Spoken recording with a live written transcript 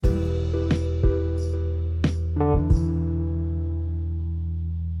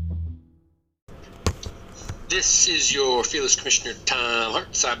This is your fearless Commissioner Tom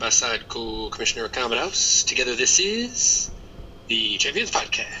Hart, side-by-side co-commissioner of Common House. Together this is the Champions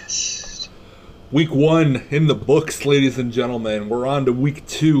Podcast. Week 1 in the books, ladies and gentlemen. We're on to week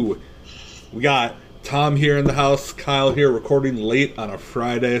 2. We got Tom here in the house, Kyle here recording late on a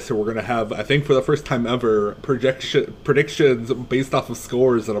Friday, so we're going to have, I think for the first time ever, predictions based off of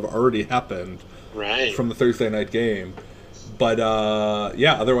scores that have already happened from the Thursday night game. But,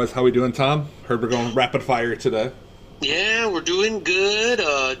 yeah, otherwise, how we doing, Tom? Heard we're going rapid fire today. Yeah, we're doing good.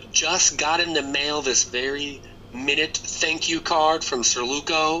 Just got in the mail this very minute thank you card from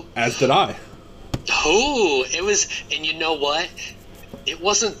Sergucho. As did I. Oh, it was, and you know what? It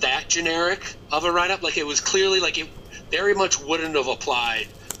wasn't that generic of a write-up. Like, it was clearly, like, it very much wouldn't have applied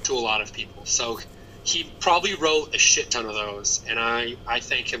to a lot of people. So he probably wrote a shit ton of those, and I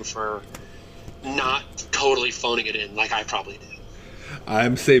thank him for not totally phoning it in like I probably did.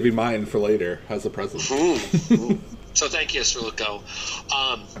 I'm saving mine for later as a present. So thank you, Sergucho.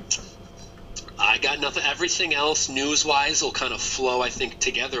 I got nothing. Everything else news-wise will kind of flow, I think,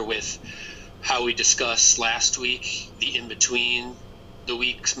 together with how we discussed last week, the in-between, the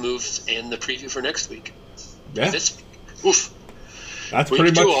week's moves, and the preview for next week. Yeah. This week. Oof. That's week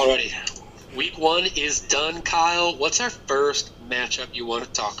pretty 2 much already. Week 1 is done, Kyle. What's our first matchup you want to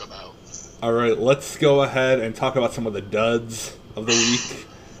talk about? All right, let's go ahead and talk about some of the duds of the week.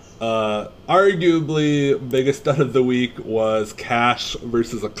 Arguably, biggest dud of the week was Cash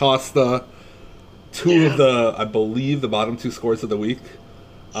versus Acosta. Two of the, I believe, the bottom 2 scores of the week.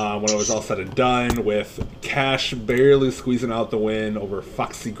 When it was all said and done, with Cash barely squeezing out the win over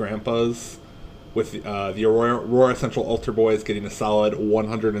Foxy Grandpas, with the Aurora Central Altar Boys getting a solid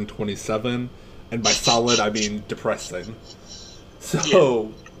 127, and by solid I mean depressing.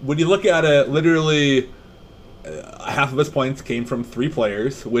 So when you look at it, literally half of his points came from 3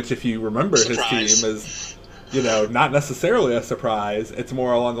 players, which, if you remember, his team is, not necessarily a surprise. It's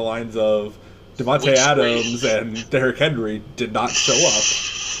more along the lines of Devontae Adams and Derrick Henry did not show up.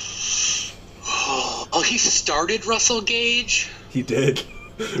 Oh, he started Russell Gage? He did.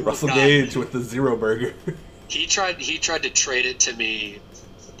 Russell Gage with the zero burger. He tried to trade it to me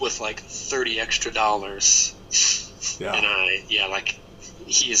with like $30 extra. Yeah. And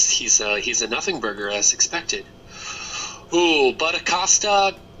he's a nothing burger as expected. Ooh, but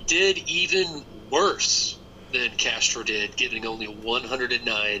Acosta did even worse than Castro did, getting only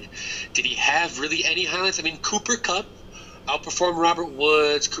 109. Did he have really any highlights? I mean, Cooper Kupp outperformed Robert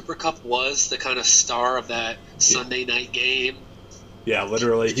Woods. Cooper Kupp was the kind of star of that Sunday night game. Yeah,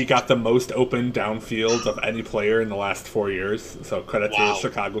 literally, he got the most open downfield of any player in the last 4 years. So credit to the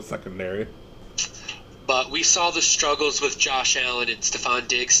Chicago secondary. But we saw the struggles with Josh Allen and Stephon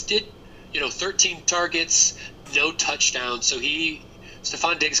Diggs. Did 13 targets, no touchdowns. So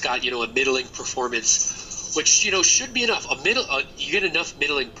Stephon Diggs got a middling performance, which should be enough. You get enough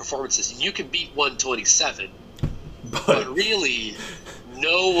middling performances, and you can beat 127. But really,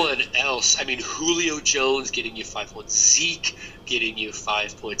 no one else. I mean, Julio Jones getting you 5 points, Zeke getting you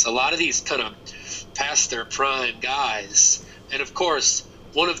 5 points. A lot of these kind of past their prime guys, and of course,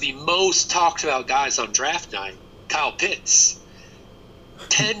 one of the most talked about guys on draft night, Kyle Pitts.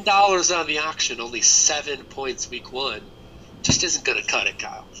 $10 on the auction, only 7 points week 1. Just isn't going to cut it,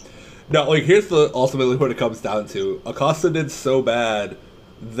 Kyle. No, here's ultimately what it comes down to. Acosta did so bad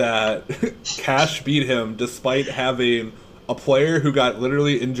that Cash beat him despite having a player who got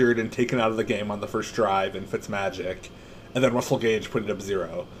literally injured and taken out of the game on the first drive in Fitzmagic, and then Russell Gage put it up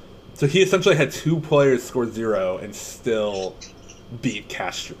 0. So he essentially had 2 players score 0 and still beat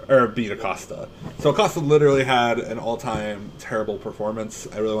Acosta. So Acosta literally had an all-time terrible performance.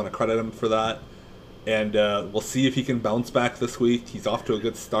 I really want to credit him for that. And we'll see if he can bounce back this week. He's off to a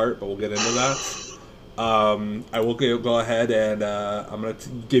good start, but we'll get into that. I will go ahead and I'm going to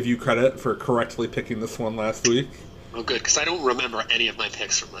give you credit for correctly picking this one last week. Oh, good, because I don't remember any of my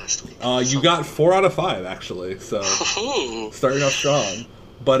picks from last week. You got 4 out of 5, actually. So starting off strong.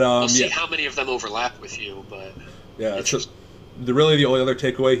 But we'll see how many of them overlap with you. But yeah, it's just the only other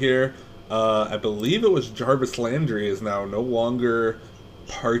takeaway here, I believe it was Jarvis Landry is now no longer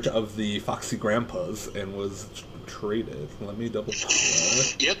part of the Foxy Grandpas and was traded. Let me double check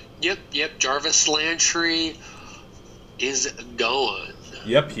that. Yep. Jarvis Landry is gone.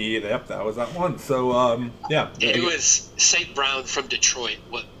 Yep, that was that one. So, yeah. It was St. Brown from Detroit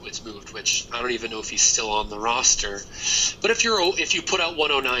what was moved, which I don't even know if he's still on the roster. But if you put out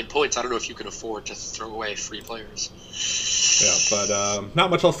 109 points, I don't know if you can afford to throw away free players. Yeah, but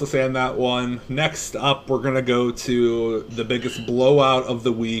not much else to say on that one. Next up, we're going to go to the biggest blowout of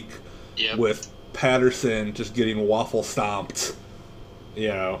the week with Patterson just getting waffle stomped,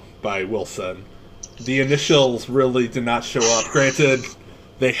 by Wilson. The initials really did not show up. Granted,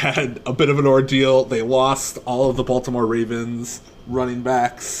 they had a bit of an ordeal. They lost all of the Baltimore Ravens running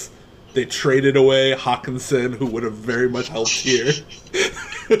backs. They traded away Hawkinson, who would have very much helped here.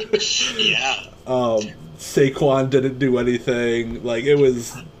 Yeah. Saquon didn't do anything. Like, it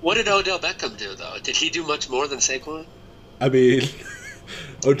was... What did Odell Beckham do, though? Did he do much more than Saquon? I mean,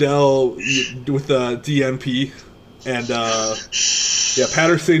 Odell with the DNP and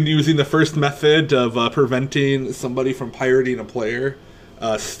Patterson using the first method of preventing somebody from pirating a player.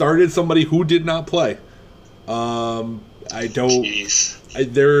 Started somebody who did not play.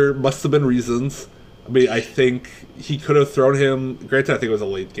 There must have been reasons. I mean, I think he could have thrown him. Granted, I think it was a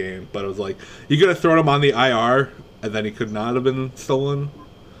late game, but it was like you could have thrown him on the IR, and then he could not have been stolen.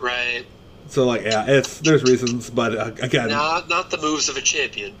 Right. So, like, yeah, there's reasons, but again, not the moves of a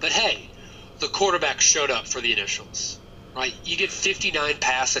champion. But hey, the quarterback showed up for the initials. Right? You get 59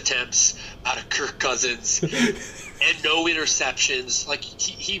 pass attempts out of Kirk Cousins and no interceptions. Like,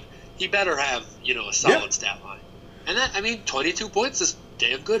 he better have, a solid stat line. And that, 22 points is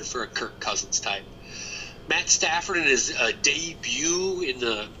damn good for a Kirk Cousins type. Matt Stafford in his debut in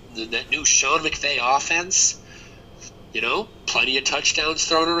that new Sean McVay offense, plenty of touchdowns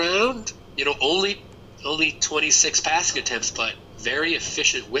thrown around. Only 26 passing attempts, but very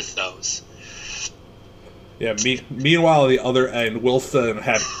efficient with those. Yeah, meanwhile, on the other end, Wilson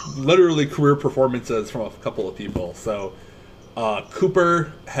had literally career performances from a couple of people. So,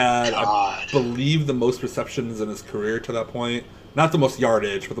 Cooper had, I believe, the most receptions in his career to that point. Not the most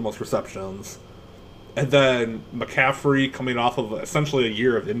yardage, but the most receptions. And then McCaffrey, coming off of essentially a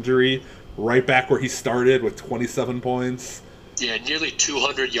year of injury, right back where he started with 27 points. Yeah, nearly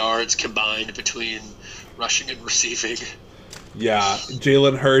 200 yards combined between rushing and receiving. Yeah,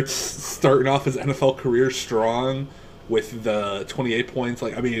 Jalen Hurts starting off his NFL career strong with the 28 points.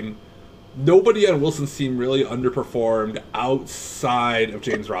 Nobody on Wilson's team really underperformed outside of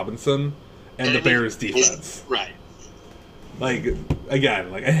James Robinson and the Bears defense. Right.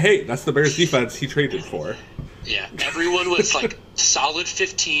 Hey, that's the Bears defense he traded for. Yeah, everyone was solid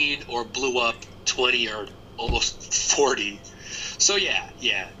 15 or blew up 20 or almost 40. So yeah.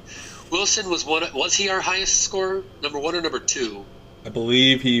 Wilson was he our highest scorer? Number 1 or number 2? I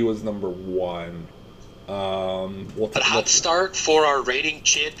believe he was number 1. Hot start for our reigning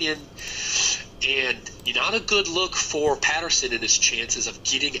champion, and not a good look for Patterson and his chances of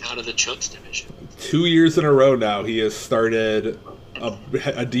getting out of the Chumps division. 2 years in a row now, he has started a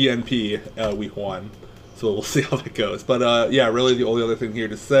DNP week 1, so we'll see how that goes. But really the only other thing here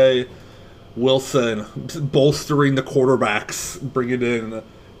to say, Wilson bolstering the quarterbacks, bringing in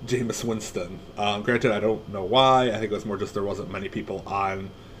Jameis Winston. Granted, I don't know why. I think it was more just there wasn't many people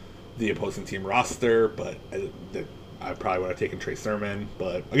on the opposing team roster, but I probably would have taken Trey Sermon.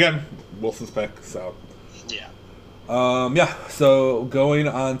 But again, Wilson's pick, so yeah. So going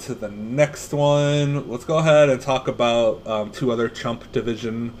on to the next one, let's go ahead and talk about 2 other Chump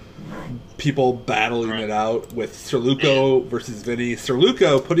division people battling it out with Sergucho versus Vinny.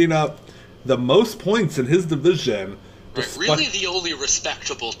 Sergucho putting up the most points in his division. Right, really the only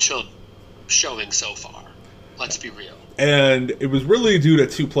respectable Chump showing so far. Let's be real. And it was really due to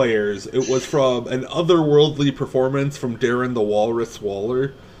 2 players. It was from an otherworldly performance from Darren the Walrus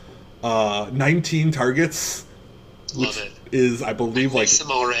Waller. 19 targets. Love it. Is, I believe,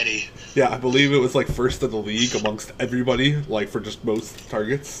 him already. Yeah, I believe it was first in the league amongst everybody, for just most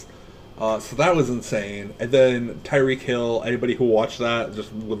targets. So that was insane. And then Tyreek Hill, anybody who watched that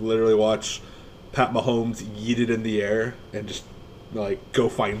just would literally watch Pat Mahomes yeet it in the air and just go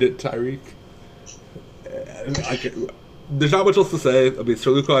find it, Tyreek. There's not much else to say.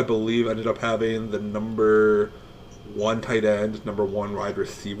 Sergucho, I believe, ended up having the number 1 tight end, number 1 wide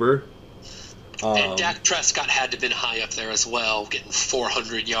receiver. And Dak Prescott had to have been high up there as well, getting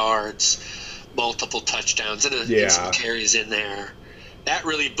 400 yards, multiple touchdowns, and some carries in there. That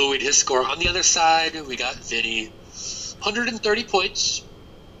really buoyed his score. On the other side, we got Vinny, 130 points.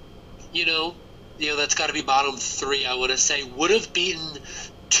 That's got to be bottom 3, I want to say. Would have beaten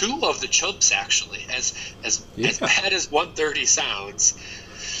 2 of the Chumps, actually, as bad as 130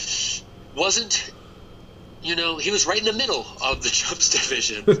 sounds. Wasn't, he was right in the middle of the Chumps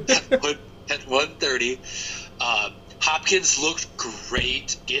division at 130. Hopkins looked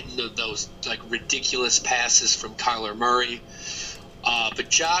great getting those ridiculous passes from Kyler Murray. But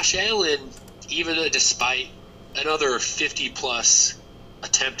Josh Allen, even despite another 50-plus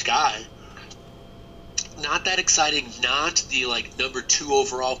attempt guy, not that exciting. Not the number 2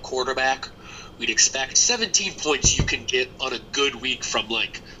 overall quarterback we'd expect. 17 points you can get on a good week from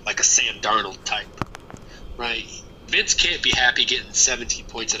like a Sam Darnold type, right? Vince can't be happy getting 17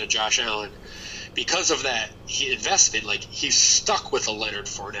 points out of Josh Allen. because of that investment, like he's stuck with a Leonard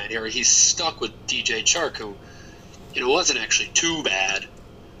Fournette, or he's stuck with DJ Chark, who wasn't actually too bad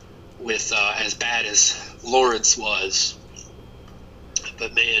with as bad as Lawrence was.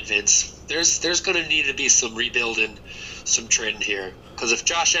 But man, Vince, there's going to need to be some rebuilding, some trend here, because if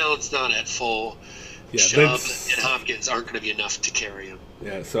Josh Allen's not at full, Chubb and Hopkins aren't going to be enough to carry him.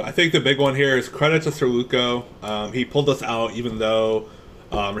 Yeah, so I think the big one here is credit to Sergucho. He pulled us out even though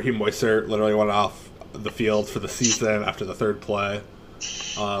Raheem Mostert literally went off the field for the season after the third play.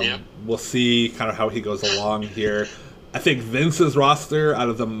 We'll see kind of how he goes along here. I think Vince's roster out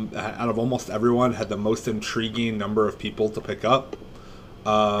of almost everyone had the most intriguing number of people to pick up.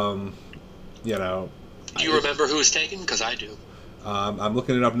 Do you remember who was taken? Because I do. I'm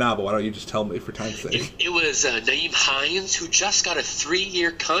looking it up now, but why don't you just tell me for time's sake? It was Nyheim Hines, who just got a 3-year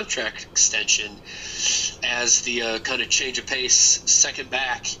contract extension as the kind of change of pace second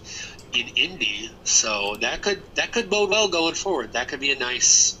back in Indy. So that could bode well going forward. That could be a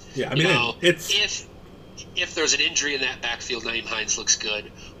nice. Yeah, I mean, it's if there's an injury in that backfield, Nyheim Hines looks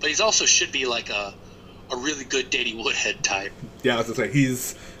good, but he's also should be like a really good Danny Woodhead type. Yeah, I was gonna say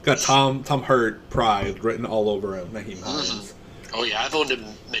he's got Tom Hurt pride written all over him. Nyheim Hines. Mm-hmm. Oh yeah, I've owned him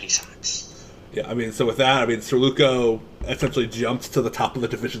many times. Yeah, I mean, so with that, Sergucho essentially jumped to the top of the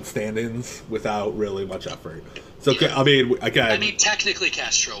division standings without really much effort. So yeah. I mean, technically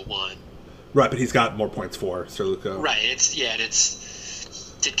Castro won. Right, but he's got more points for Sergucho. Right.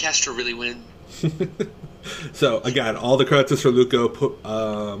 Did Castro really win? So again, all the credit to Sergucho.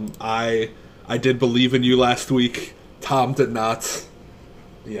 I did believe in you last week. Tom did not.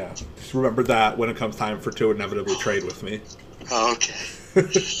 Yeah, just remember that when it comes time to inevitably trade with me. Oh, okay.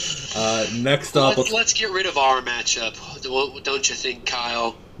 Next up, let's get rid of our matchup. Don't you think,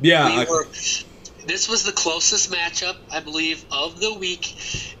 Kyle? Yeah. This was the closest matchup, I believe, of the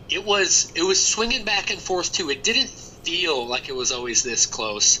week. It was swinging back and forth too. It didn't feel like it was always this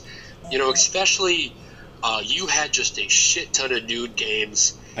close. Especially you had just a shit ton of noon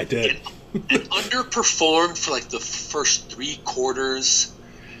games. I did. And underperformed for like the first 3 quarters.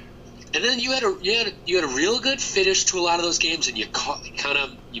 And then you had a real good finish to a lot of those games, and you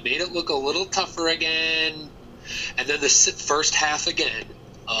made it look a little tougher again. And then the first half again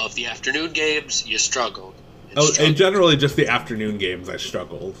of the afternoon games, you struggled. And generally just the afternoon games, I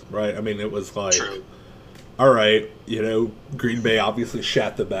struggled. Right? I mean, it was like, true. All right, Green Bay obviously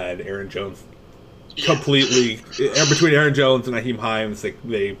shat the bed. Aaron Jones completely between Aaron Jones and Nyheim Hines,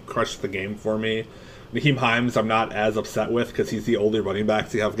 they crushed the game for me. Nyheim Hines, I'm not as upset with because he's the only running back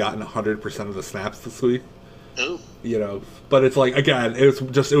to have gotten 100% of the snaps this week. Oh. But it's like, again, it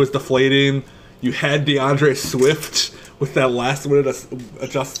was deflating. You had DeAndre Swift with that last minute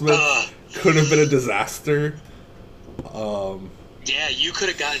adjustment. Could have been a disaster. Yeah, you could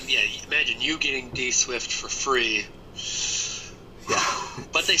have gotten. Yeah, imagine you getting D Swift for free. Yeah.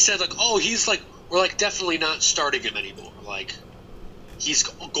 But they said we're definitely not starting him anymore. Like, he's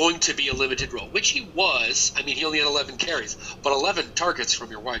going to be a limited role, which he was. I mean, he only had 11 carries, but 11 targets from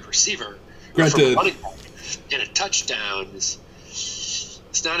your wide receiver, from a running back, and a touchdown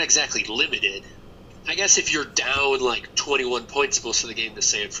it's not exactly limited. I guess if you're down 21 points most of the game to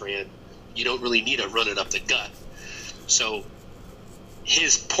San Fran, you don't really need to run it up the gut. So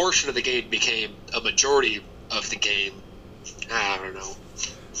his portion of the game became a majority of the game. I don't know.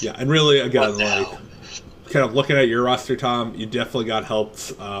 Yeah, and really, again, kind of looking at your roster, Tom, you definitely got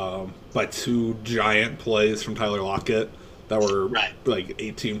helped by 2 giant plays from Tyler Lockett that were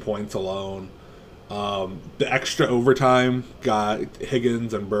 18 points alone. The extra overtime got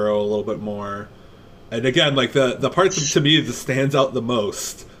Higgins and Burrow a little bit more. And again, the part that to me that stands out the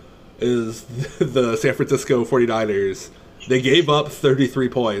most is the San Francisco 49ers. They gave up 33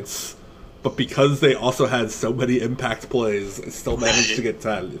 points, but because they also had so many impact plays, still managed to get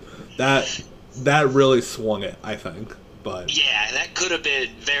 10. That really swung it, I think. But yeah, that could have been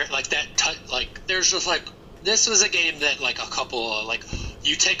very there's just this was a game that a couple of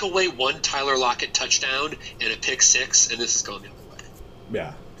you take away one Tyler Lockett touchdown and a pick 6, and this is going the other way.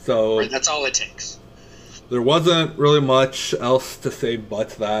 Yeah, so right, that's all it takes. There wasn't really much else to say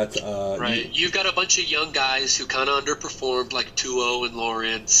but that. Right, you've got a bunch of young guys who kind of underperformed, like Tuo and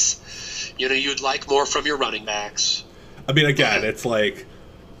Lawrence. You'd like more from your running backs. I mean, again, it's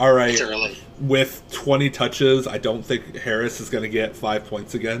all right, with 20 touches, I don't think Harris is going to get 5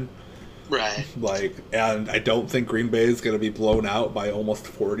 points again. Right. And I don't think Green Bay is going to be blown out by almost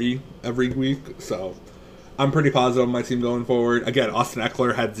 40 every week. So I'm pretty positive on my team going forward. Again, Austin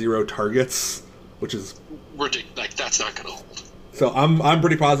Eckler had 0 targets, which is ridiculous. That's not going to hold. So I'm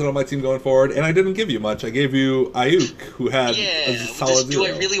pretty positive on my team going forward, and I didn't give you much. I gave you Ayuk, who had a solid do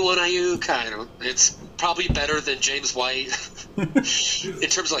I really want Ayuk? I don't. It's probably better than James White in terms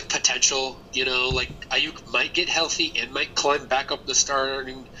of like potential. Like Ayuk might get healthy and might climb back up the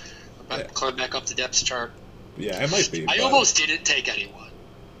starting, climb back up the depth chart. Yeah, it might be. I almost didn't take anyone.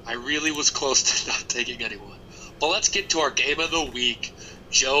 I really was close to not taking anyone. But let's get to our game of the week: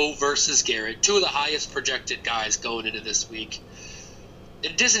 Joe versus Garrett, two of the highest projected guys going into this week.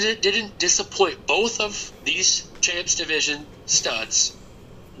 It didn't disappoint. Both of these Champs Division studs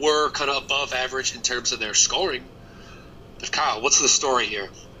were kind of above average in terms of their scoring. But Kyle, what's the story here?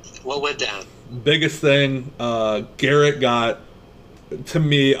 What went down? Biggest thing, Garrett got, to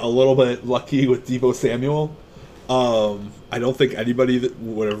me, a little bit lucky with Deebo Samuel. I don't think anybody that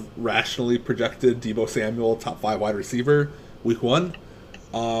would have rationally projected Deebo Samuel top 5 wide receiver week 1.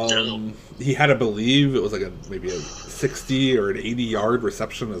 He had to believe it was like maybe a 60 or an 80 yard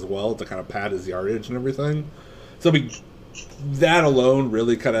reception as well to kind of pad his yardage and everything. So that alone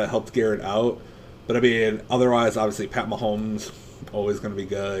really kind of helped Garrett out. But I mean, otherwise, obviously, Pat Mahomes always going to be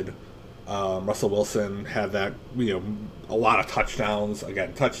good. Russell Wilson had that, a lot of touchdowns.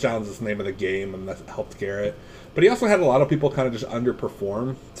 Again, touchdowns is the name of the game, and that helped Garrett. But he also had a lot of people kind of just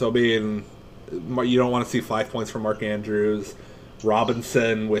underperform. So I mean, you don't want to see 5 points from Mark Andrews.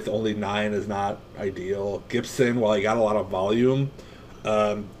 Robinson with only 9 is not ideal. Gibson, while he got a lot of volume,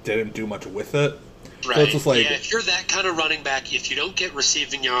 didn't do much with it. Right. So it's just like, if you're that kind of running back, if you don't get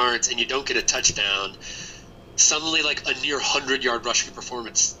receiving yards and you don't get a touchdown, suddenly like a near 100-yard rushing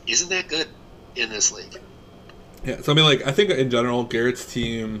performance isn't that good in this league. Yeah, so I mean, like, I think in general, Garrett's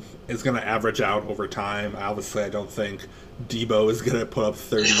team is going to average out over time. Obviously, I don't think Deebo is going to put up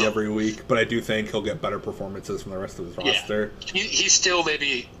 30 every week, but I do think he'll get better performances from the rest of his roster. He's still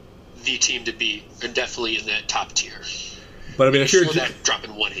maybe the team to beat, and definitely in that top tier. But I mean, if you're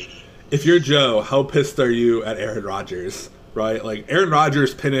dropping 180. If you're Joe, how pissed are you at Aaron Rodgers, right? Like, Aaron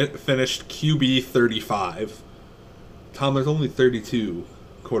Rodgers finished QB 35. Tom, there's only 32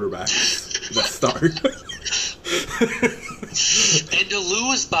 quarterbacks that start. And to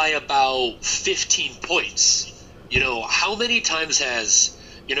lose by about 15 points, how many times has,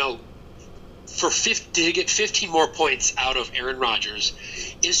 to get 15 more points out of Aaron Rodgers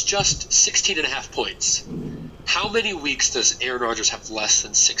is just 16 and a half points. How many weeks does Aaron Rodgers have less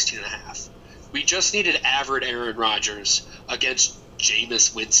than 16 and a half? We just needed average Aaron Rodgers against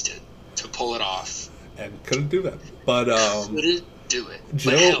Jameis Winston to pull it off. And couldn't do that. But couldn't do it.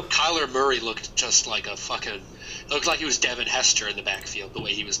 Joe, but hell, Kyler Murray looked just like it looked like he was Devin Hester in the backfield, the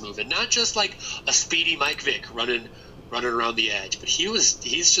way he was moving. Not just like a speedy Mike Vick running around the edge, but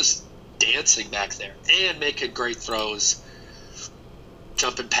he's just dancing back there and making great throws,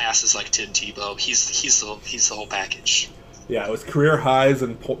 jumping passes like Tim Tebow. He's the whole package. Yeah, it was career highs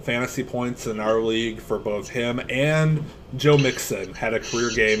in fantasy points in our league for both him and Joe Mixon had a career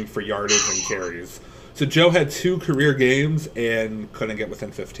game for yardage and carries. So Joe had 2 career games and couldn't get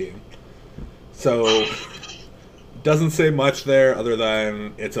within 15. So doesn't say much there other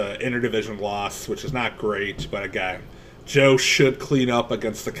than it's an interdivision loss, which is not great. But again, Joe should clean up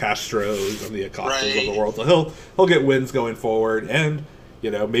against the Castros and the Acostas of the world. So he'll get wins going forward. And,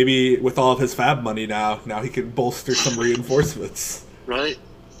 maybe with all of his fab money now he can bolster some reinforcements. Right?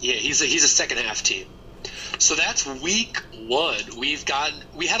 Yeah, he's a second half team. So that's week 1.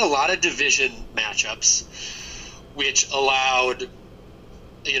 We had a lot of division matchups, which allowed,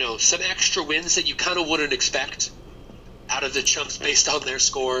 some extra wins that you kind of wouldn't expect out of the chumps based on their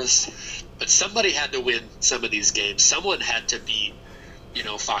scores. But somebody had to win some of these games. Someone had to beat,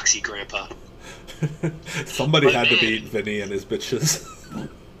 Foxy Grandpa. Somebody had to beat Vinny and his bitches.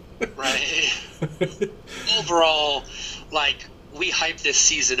 Right. Overall, we hyped this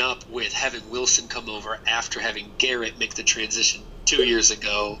season up with having Wilson come over after having Garrett make the transition 2 years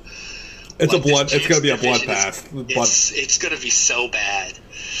ago. It's it's going to be a bloodbath. It's going to be so bad.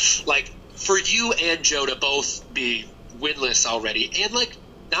 For you and Joe to both be winless already, and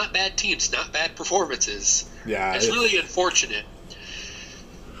not bad teams, not bad performances. Yeah, it's really unfortunate.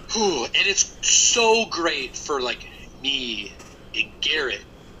 Whew, and it's so great for me and Garrett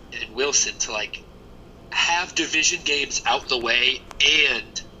and Wilson to have division games out the way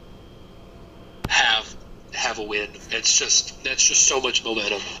and have a win. That's just so much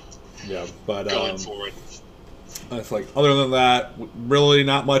momentum. Yeah, but going forward. It's other than that, really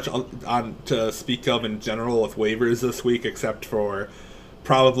not much on to speak of in general with waivers this week, except for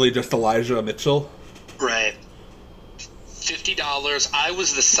probably just Elijah Mitchell. Right. $50. I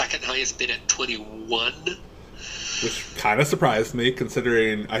was the second highest bid at 21. Which kind of surprised me,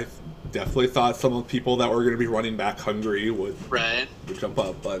 considering I definitely thought some of the people that were going to be running back hungry would jump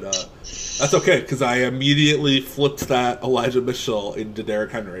up, but that's okay because I immediately flipped that Elijah Mitchell into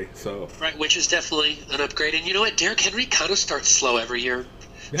Derrick Henry. So which is definitely an upgrade. And you know what? Derrick Henry kind of starts slow every year,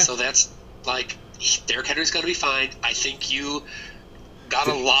 so that's like Derrick Henry's going to be fine. I think you got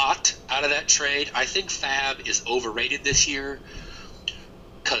a lot out of that trade. I think Fab is overrated this year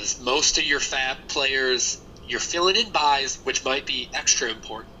because most of your Fab players, you're filling in buys, which might be extra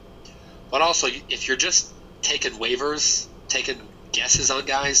important. But also, if you're just taking waivers, taking guesses on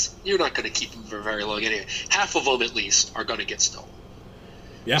guys, you're not going to keep them for very long anyway. Half of them, at least, are going to get stolen.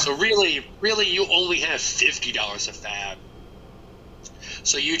 Yeah. So really, you only have $50 of Fab.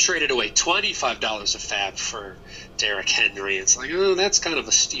 So you traded away $25 of Fab for Derrick Henry. It's like, oh, that's kind of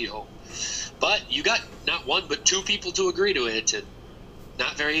a steal. But you got not one but two people to agree to it, and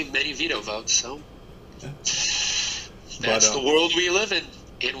not very many veto votes. So that's the world we live in.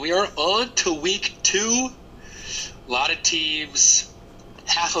 And we are on to week 2. A lot of teams,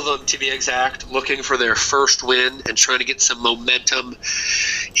 half of them to be exact, looking for their first win and trying to get some momentum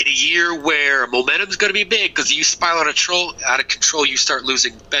in a year where momentum's going to be big because you spiral out of control, you start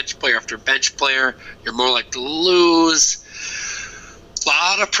losing bench player after bench player. You're more likely to lose. A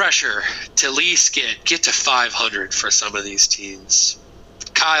lot of pressure to at least get to 500 for some of these teams.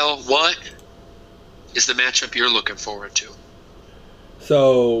 Kyle, what is the matchup you're looking forward to?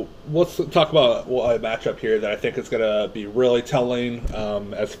 So let's talk about a matchup here that I think is going to be really telling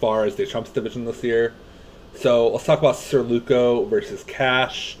as far as the Trump's division this year. So let's talk about Sergucho versus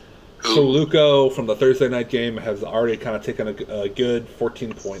Cash. Sergucho from the Thursday night game has already kind of taken a good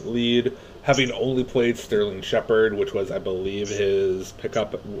 14-point lead, having only played Sterling Shepard, which was, I believe, his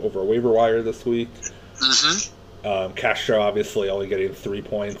pickup over waiver wire this week. Castro obviously only getting 3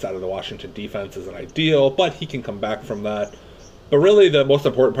 points out of the Washington defense isn't ideal, but he can come back from that. But really, the most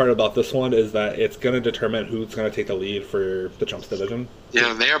important part about this one is that it's going to determine who's going to take the lead for the Chumps division.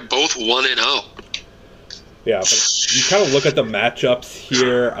 Yeah, they are both 1-0. Yeah, but you kind of look at the matchups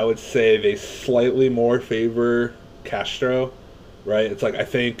here, I would say they slightly more favor Castro, right? It's like, I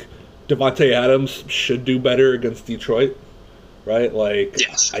think Devontae Adams should do better against Detroit, right? Like,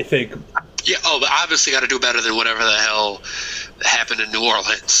 yes. I think... Yeah, but obviously got to do better than whatever the hell happened in New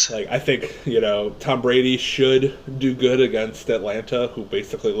Orleans. Like, I think, Tom Brady should do good against Atlanta, who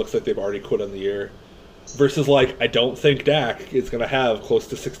basically looks like they've already quit on the year. Versus, I don't think Dak is going to have close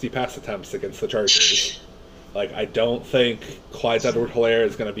to 60 pass attempts against the Chargers. I don't think Clyde Edwards-Helaire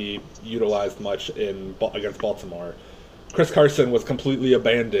is going to be utilized much against Baltimore. Chris Carson was completely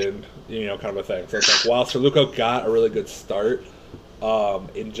abandoned, kind of a thing. So it's while Sergucho got a really good start,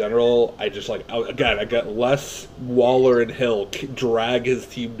 in general, I just I get Les, Waller, and Hill drag his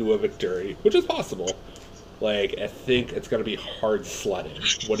team to a victory, which is possible. I think it's going to be hard sledding.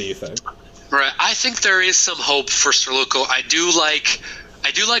 What do you think? Right, I think there is some hope for Sergucho. I do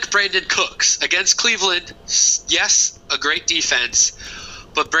like Brandon Cooks against Cleveland. Yes, a great defense,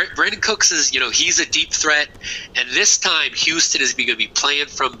 but Brandon Cooks is, he's a deep threat, and this time Houston is going to be playing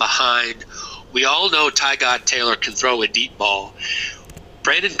from behind. We all know Tyrod Taylor can throw a deep ball.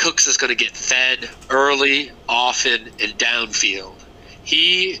 Brandon Cooks is going to get fed early, often, and downfield.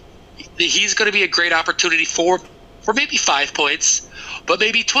 He's going to be a great opportunity for maybe 5 points, but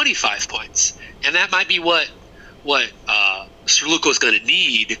maybe 25 points. And that might be what Sergucho is going to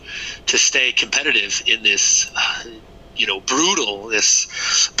need to stay competitive in this, brutal,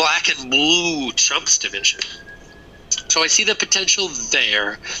 this black and blue Trump's division. So I see the potential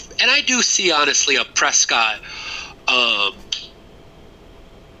there. And I do see, honestly, a Prescott,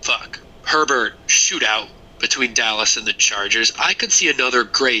 Herbert shootout between Dallas and the Chargers. I could see another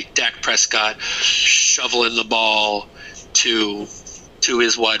great Dak Prescott shoveling the ball to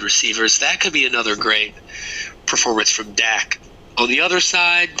his wide receivers. That could be another great performance from Dak. On the other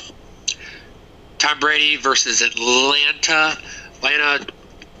side, Tom Brady versus Atlanta. Atlanta,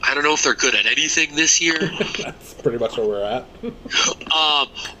 I don't know if they're good at anything this year. That's pretty much where we're at.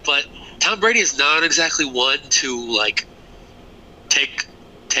 But Tom Brady is not exactly one to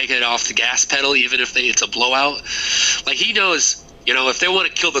take it off the gas pedal, even if it's a blowout. He knows, if they want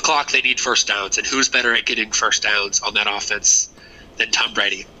to kill the clock, they need first downs, and who's better at getting first downs on that offense than Tom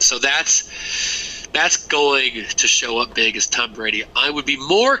Brady? So that's going to show up big as Tom Brady. I would be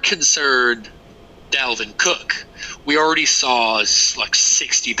more concerned Dalvin Cook. We already saw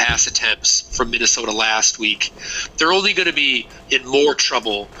 60 pass attempts from Minnesota last week. They're only going to be in more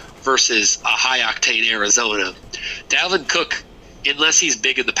trouble versus a high-octane Arizona. Dalvin Cook, unless he's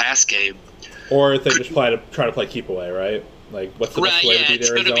big in the pass game. Or if they just try to play keep away, right? Like, what's the best way to beat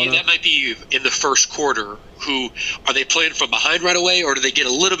Arizona? That might be in the first quarter. Who are they playing from behind right away, or do they get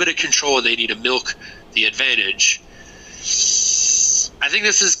a little bit of control and they need to milk the advantage? I think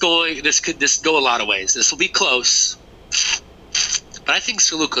this could go a lot of ways. This will be close, but I think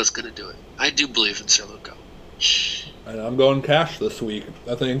Serluco's going to do it. I do believe in Serluco. And I'm going Cash this week.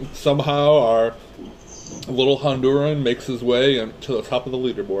 I think somehow our little Honduran makes his way to the top of the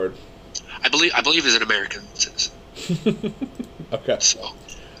leaderboard. I believe he's an American citizen. Okay. So.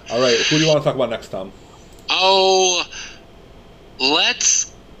 All right. Who do you want to talk about next, Tom? Oh,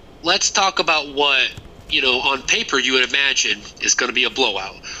 let's talk about what, on paper you would imagine is going to be a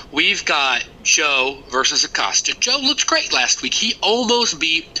blowout. We've got Joe versus Acosta. Joe looked great last week. He almost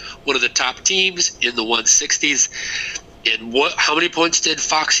beat one of the top teams in the 160s. And how many points did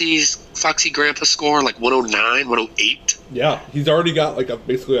Foxy Grandpa score? Like 109, 108? Yeah, he's already got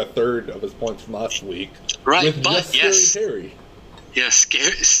basically a third of his points from last week. Right, with but just yes. Scary Terry. Yeah,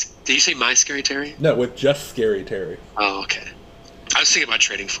 Scary. Did you say my Scary Terry? No, with just Scary Terry. Oh, okay. I was thinking about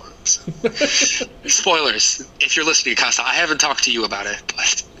trading for him. Spoilers. If you're listening, Acosta, I haven't talked to you about it,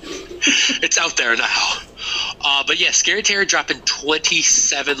 but it's out there now. But yeah, Scary Terry dropping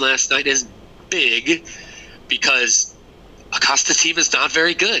 27 last night is big because Acosta's team is not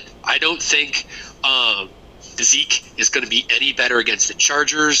very good. I don't think Zeke is going to be any better against the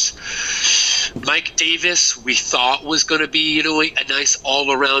Chargers. Mike Davis, we thought was going to be, a nice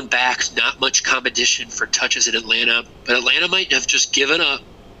all-around back. Not much competition for touches in Atlanta, but Atlanta might have just given up.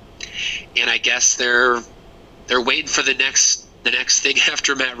 And I guess they're waiting for the next thing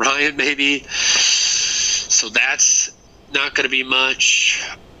after Matt Ryan, maybe. So that's not going to be much.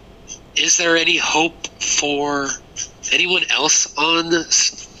 Is there any hope for anyone else on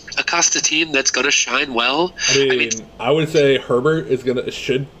the Acosta team that's going to shine well? I mean, I would say Herbert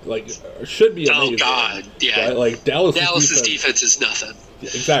should be amazing. Oh God, yeah. Right? Like Dallas's defense is nothing. Yeah,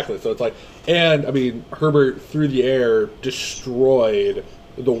 exactly. So it's and I mean, Herbert through the air destroyed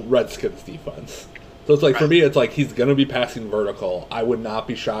the Redskins defense. So it's for me, it's he's going to be passing vertical. I would not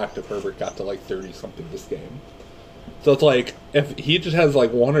be shocked if Herbert got to 30 something this game. So it's if he just has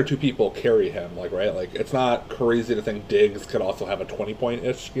one or two people carry him, right? It's not crazy to think Diggs could also have a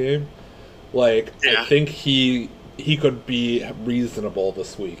 20-point-ish game. Yeah. I think he could be reasonable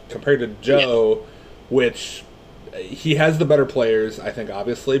this week compared to Joe, which he has the better players, I think,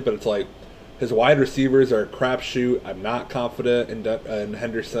 obviously, but it's his wide receivers are a crapshoot. I'm not confident in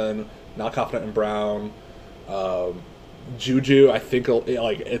Henderson, not confident in Brown. Juju, I think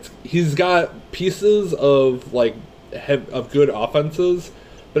he's got pieces of of good offenses,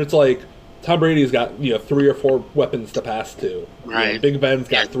 but it's Tom Brady's got 3 or 4 weapons to pass to. Right. Big Ben's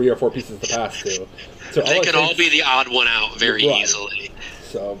got 3 or 4 pieces to pass to. So they can all be the odd one out very easily.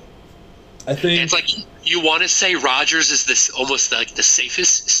 So I think it's you want to say Rodgers is this almost the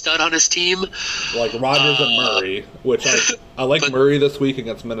safest stud on his team. Rodgers and Murray, which I like Murray this week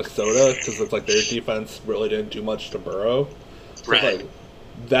against Minnesota because it's their defense really didn't do much to Burrow. So right.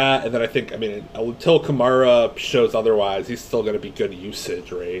 That, and then I think, until Kamara shows otherwise, he's still going to be good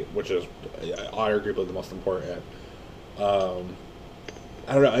usage rate, which is arguably the most important. I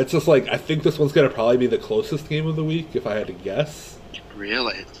don't know. It's just I think this one's going to probably be the closest game of the week, if I had to guess.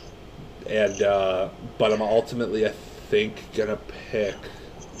 Really? And, but I'm ultimately, I think, going to pick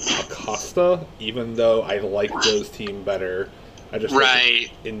Acosta, even though I like Joe's team better. I just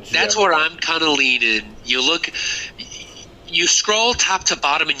That's where I'm kind of leaning. You scroll top to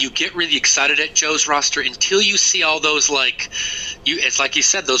bottom and you get really excited at Joe's roster until you see all those it's like you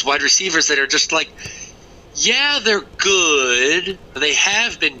said, those wide receivers that are just yeah, they're good. They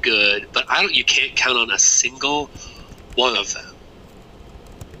have been good, but you can't count on a single one of them.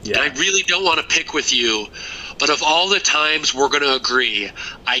 Yeah. And I really don't want to pick with you, but of all the times we're going to agree,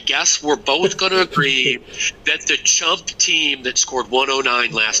 I guess we're both going to agree that the chump team that scored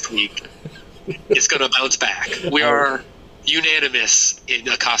 109 last week is going to bounce back. We are unanimous in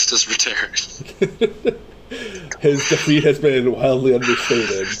Acosta's return. His defeat has been wildly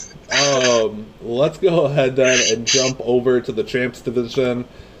understated. Let's go ahead then and jump over to the Champs Division.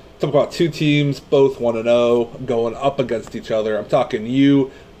 Talk about 2 teams, both 1-0, going up against each other. I'm talking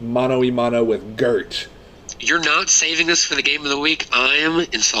you, mano-a-mano with Gert. You're not saving this for the game of the week? I am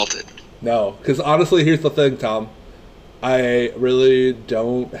insulted. No, because honestly, here's the thing, Tom. I really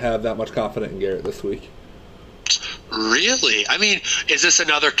don't have that much confidence in Garrett this week. Really? I mean, is this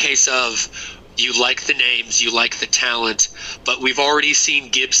another case of you like the names, you like the talent, but we've already seen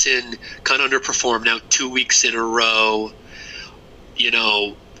Gibson kind of underperform now 2 weeks in a row.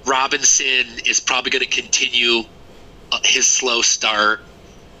 Robinson is probably going to continue his slow start.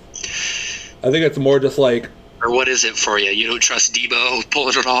 I think it's more just Or what is it for you? You don't trust Debo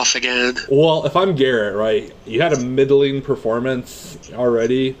pulling it off again? Well, if I'm Garrett, right, you had a middling performance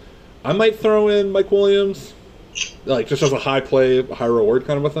already. I might throw in Mike Williams, like just as a high play, high reward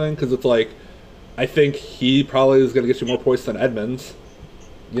kind of a thing, because it's like, I think he probably is going to get you more points than Edmonds.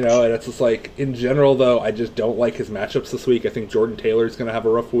 And it's just like, in general, though, I just don't like his matchups this week. I think Jordan Taylor's going to have a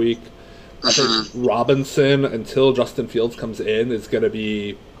rough week. I think Robinson, until Justin Fields comes in, is going to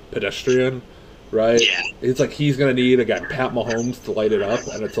be pedestrian, right? Yeah. It's like he's going to need, again, Pat Mahomes to light it up,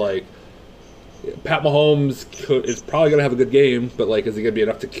 and it's like, Pat Mahomes is probably going to have a good game, but, like, is he going to be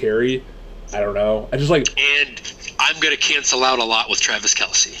enough to carry? I don't know. I just, like... And I'm going to cancel out a lot with Travis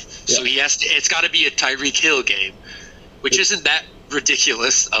Kelce. Yeah. So it's got to be a Tyreek Hill game, which isn't that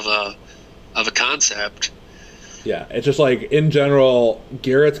ridiculous of a concept. Yeah, it's just like, in general,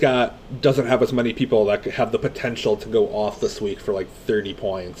 Garrett's doesn't have as many people that have the potential to go off this week for like 30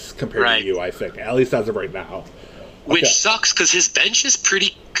 points compared to you, I think, at least as of right now. Which sucks because his bench is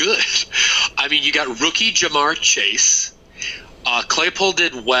pretty good. I mean, you got rookie Jamar Chase. Claypool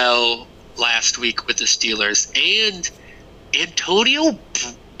did well last week with the Steelers, and Antonio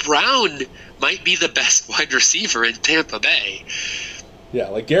Brown might be the best wide receiver in Tampa Bay. Yeah,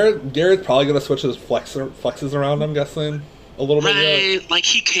 like Garrett's probably going to switch his flexes around, I'm guessing, a little bit. Right, like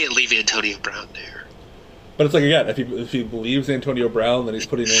he can't leave Antonio Brown there. But it's like, again, if he believes Antonio Brown, then he's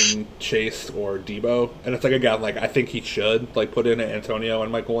putting in Chase or Debo. And it's like, again, like I think he should like put in Antonio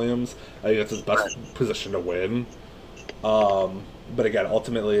and Mike Williams. I think that's his best position to win. But again,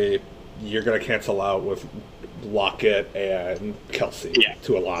 ultimately, you're going to cancel out with Lockett and Kelce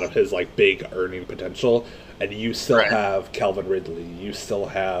to a lot of his like big earning potential. And you still have Calvin Ridley. You still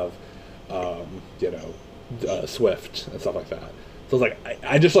have, Swift and stuff like that. So it's like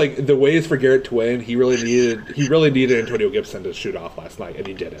I just like the ways for Garrett to win. He really needed Antonio Gibson to shoot off last night, and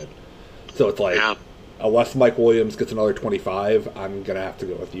he didn't. So it's like unless Mike Williams gets another 25, I'm gonna have to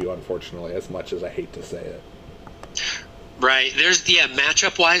go with you, unfortunately. As much as I hate to say it. Right.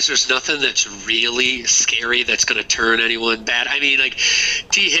 Matchup wise, there's nothing that's really scary that's gonna turn anyone bad. I mean, like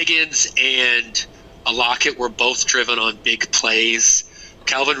T. Higgins and Lockett were both driven on big plays.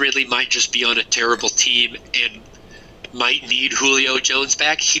 Calvin Ridley might just be on a terrible team and might need Julio Jones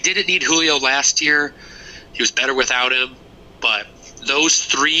back. He didn't need Julio last year. He was better without him. But those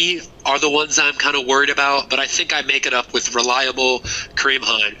three are the ones I'm kind of worried about. But I think I make it up with reliable Kareem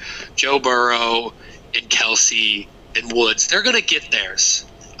Hunt, Joe Burrow, and Kelce and Woods. They're going to get theirs.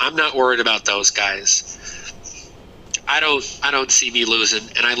 I'm not worried about those guys. I don't see me losing,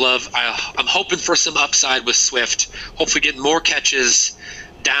 and I'm hoping for some upside with Swift. Hopefully getting more catches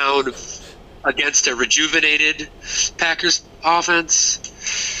down against a rejuvenated Packers offense.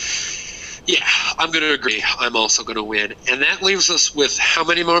 Yeah, I'm going to agree. I'm also going to win. And that leaves us with how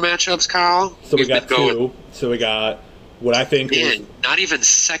many more matchups, Kyle? So we got two. So we got what I think is... Not even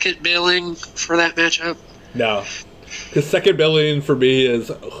second billing for that matchup? No. Because second billing for me is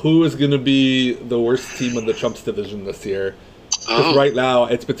who is going to be the worst team in the Trumps division this year. Because right now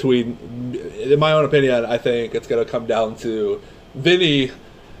it's between, in my own opinion, I think it's going to come down to Vinny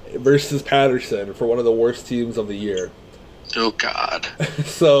versus Patterson for one of the worst teams of the year. Oh, God.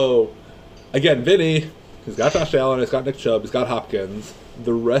 So, again, Vinny, he's got Josh Allen, he's got Nick Chubb, he's got Hopkins.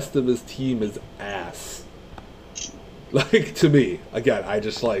 The rest of his team is ass. Like, to me, again, I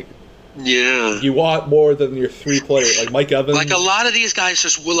just like... Yeah. You want more than your three players, like Mike Evans. Like a lot of these guys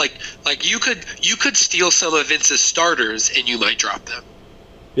just will like you could steal some of Vince's starters and you might drop them.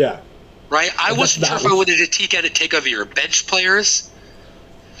 Yeah. Right? I wasn't sure if I wanted to take over your bench players.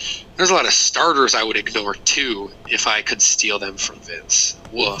 There's a lot of starters I would ignore too if I could steal them from Vince.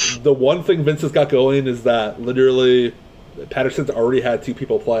 Woof. The one thing Vince has got going is that literally Patterson's already had two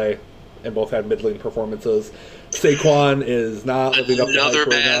people play and both had middling performances. Saquon is not living up to hype another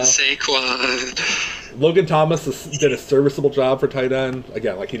right bad now. Saquon. Logan Thomas did a serviceable job for tight end.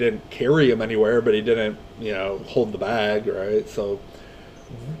 Again, like he didn't carry him anywhere, but he didn't, hold the bag, right? So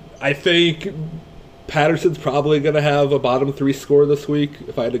I think Patterson's probably going to have a bottom three score this week,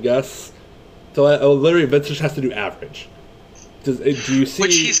 if I had to guess. So literally, Vince just has to do average. Do you see?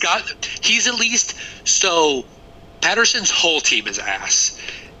 Which he's at least so. Patterson's whole team is ass.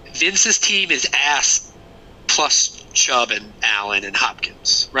 Vince's team is ass. Plus Chubb and Allen and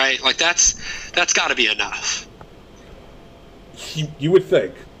Hopkins, right? Like that's got to be enough. You would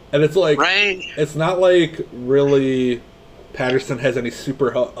think, and it's like right? It's not like really Patterson has any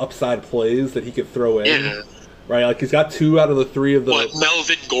super upside plays that he could throw in, right? Like he's got 2 out of the 3 of the. What,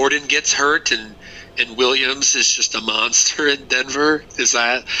 Melvin Gordon gets hurt and Williams is just a monster in Denver. Is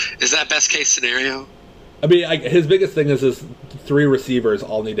that best case scenario? I mean, his biggest thing is his three receivers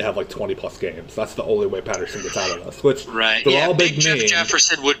all need to have like 20-plus games. That's the only way Patterson gets out of this. Which right, they're all big Justin names.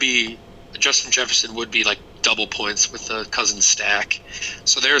 Justin Jefferson would be like double points with the Cousins stack.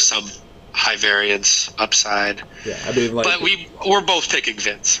 So there's some high variance upside. Yeah, I mean, like, but we're both picking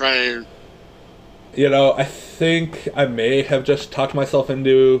Vince, right? You know, I think I may have just talked myself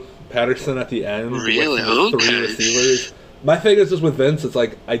into Patterson at the end. Really? With the three receivers. My thing is just with Vince, it's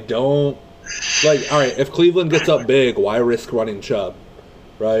like, I don't... Like, all right, if Cleveland gets up big, why risk running Chubb?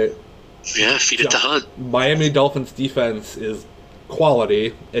 Right? Yeah, feed it to Hunt. Miami Dolphins defense is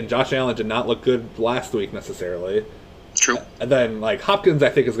quality, and Josh Allen did not look good last week necessarily. True. And then, like, Hopkins, I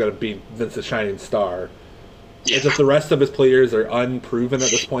think, is going to be Vince's shining star. Yeah. It's just the rest of his players are unproven at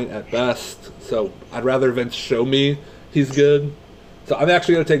this point at best. So I'd rather Vince show me he's good. So I'm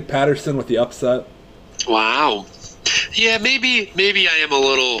actually going to take Patterson with the upset. Wow. Yeah, maybe I am a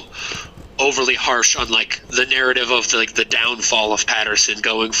little overly harsh on like the narrative of the downfall of Patterson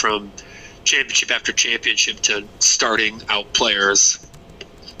going from championship after championship to starting out players.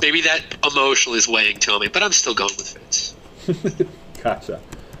 Maybe that emotionally is weighing to me, but I'm still going with Vince. Gotcha.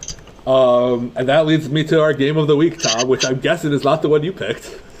 And that leads me to our game of the week, Tom, which I'm guessing is not the one you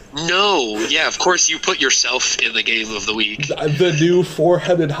picked. No, yeah, of course you put yourself in the game of the week. The new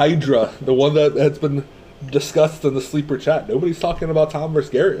four-headed Hydra, the one that has been discussed in the sleeper chat. Nobody's talking about Tom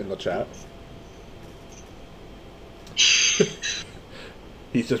versus Garrett in the chat.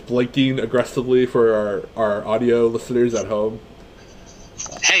 He's just blinking aggressively for our audio listeners at home.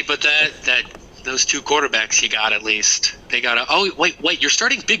 Hey, but those two quarterbacks you got at least. They got wait, you're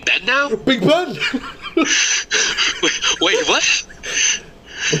starting Big Ben now? Big Ben! wait, what?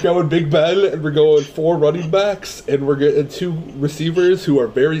 We're going Big Ben, and we're going 4 running backs, and we're getting 2 receivers who are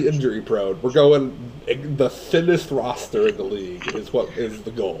very injury prone. We're going the thinnest roster in the league is what is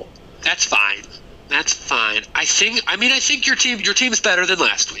the goal. That's fine. That's fine. I think your team's better than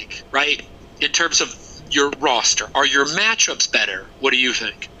last week, right? In terms of your roster. Are your matchups better? What do you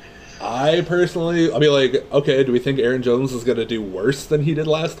think? I personally, okay, do we think Aaron Jones is going to do worse than he did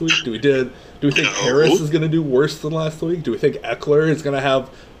last week? Do we think Harris is going to do worse than last week? Do we think Eckler is going to have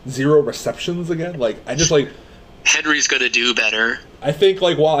 0 receptions again? Henry's going to do better. I think,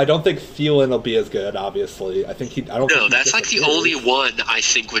 while I don't think Thielen will be as good, obviously. That's like the only one I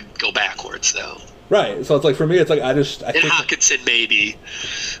think would go backwards, though. Right, so it's like, for me, it's like, I think Hockenson maybe.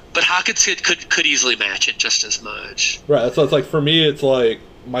 But Hockenson could easily match it just as much. Right, so it's like, for me, it's like,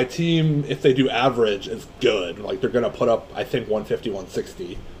 my team, if they do average, is good. Like, they're going to put up, I think, 150,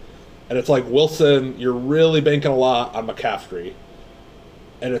 160. And it's like, Wilson, you're really banking a lot on McCaffrey.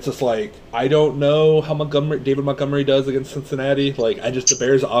 And it's just like, I don't know how David Montgomery does against Cincinnati. The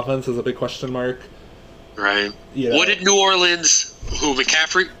Bears' offense is a big question mark. Right. You know, what did New Orleans,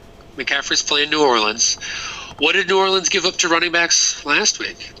 McCaffrey's playing New Orleans, what did New Orleans give up to running backs last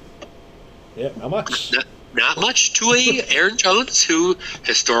week? Yeah, not much. Not much to Aaron Jones, who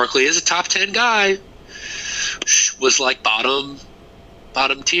historically is a top 10 guy, was like bottom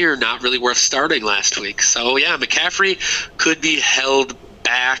tier, not really worth starting last week. So yeah, McCaffrey could be held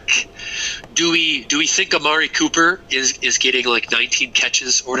back. Do we think Amari Cooper is getting like 19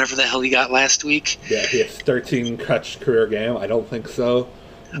 catches or whatever the hell he got last week? Yeah, he has 13 catch career game. I don't think so.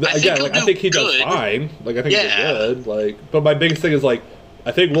 I think he does fine. I think he's good. But my biggest thing is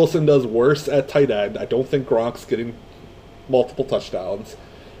I think Wilson does worse at tight end. I don't think Gronk's getting multiple touchdowns.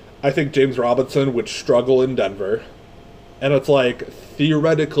 I think James Robinson would struggle in Denver. And it's like,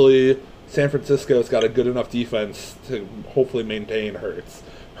 theoretically, San Francisco's got a good enough defense to hopefully maintain Hurts.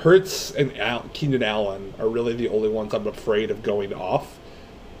 Hurts and Keenan Allen are really the only ones I'm afraid of going off.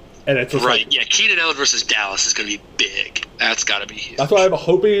 And it's just Keenan Allen versus Dallas is going to be big. That's got to be huge. That's why I'm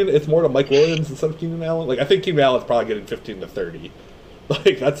hoping it's more to Mike Williams instead of Keenan Allen. I think Keenan Allen's probably getting 15 to 30.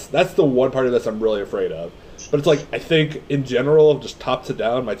 That's the one part of this I'm really afraid of. But it's I think in general, just top to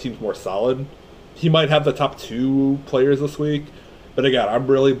down, my team's more solid. He might have the top 2 players this week. But again, I'm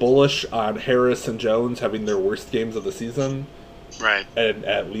really bullish on Harris and Jones having their worst games of the season. Right. And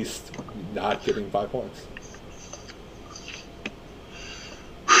at least not getting 5 points.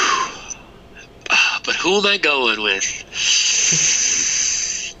 But who am I going with?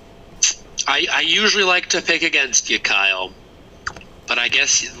 I usually like to pick against you, Kyle. But I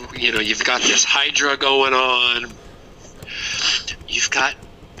guess, you've got this Hydra going on. You've got,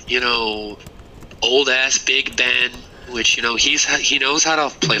 old-ass Big Ben, which, he knows how to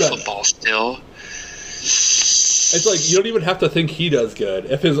play football still. It's you don't even have to think he does good.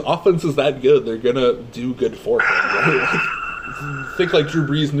 If his offense is that good, they're going to do good for him. Right? Think Drew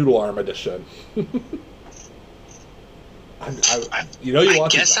Brees Noodle Arm edition. I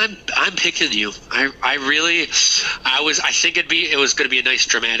guess I'm picking you. I think it was going to be a nice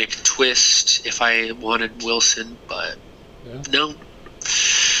dramatic twist if I wanted Wilson, but no.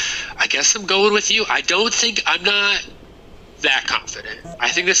 I guess I'm going with you. I'm not that confident. I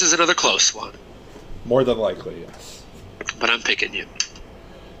think this is another close one. More than likely, yes. But I'm picking you.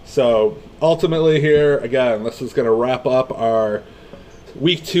 So ultimately here, again, this is going to wrap up our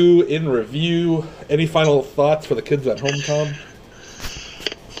Week 2 in review. Any final thoughts for the kids at home, Tom?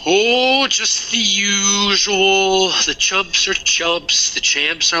 Oh, just the usual. The chumps are chumps. The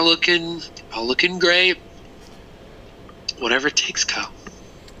champs are looking great. Whatever it takes, Kyle.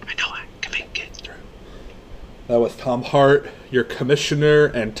 I know I can make it. That was Tom Hart, your commissioner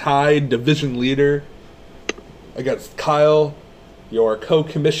and tied division leader, against Kyle, your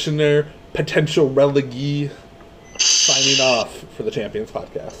co-commissioner, potential relegee, signing off for the Champions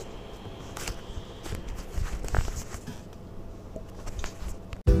Podcast.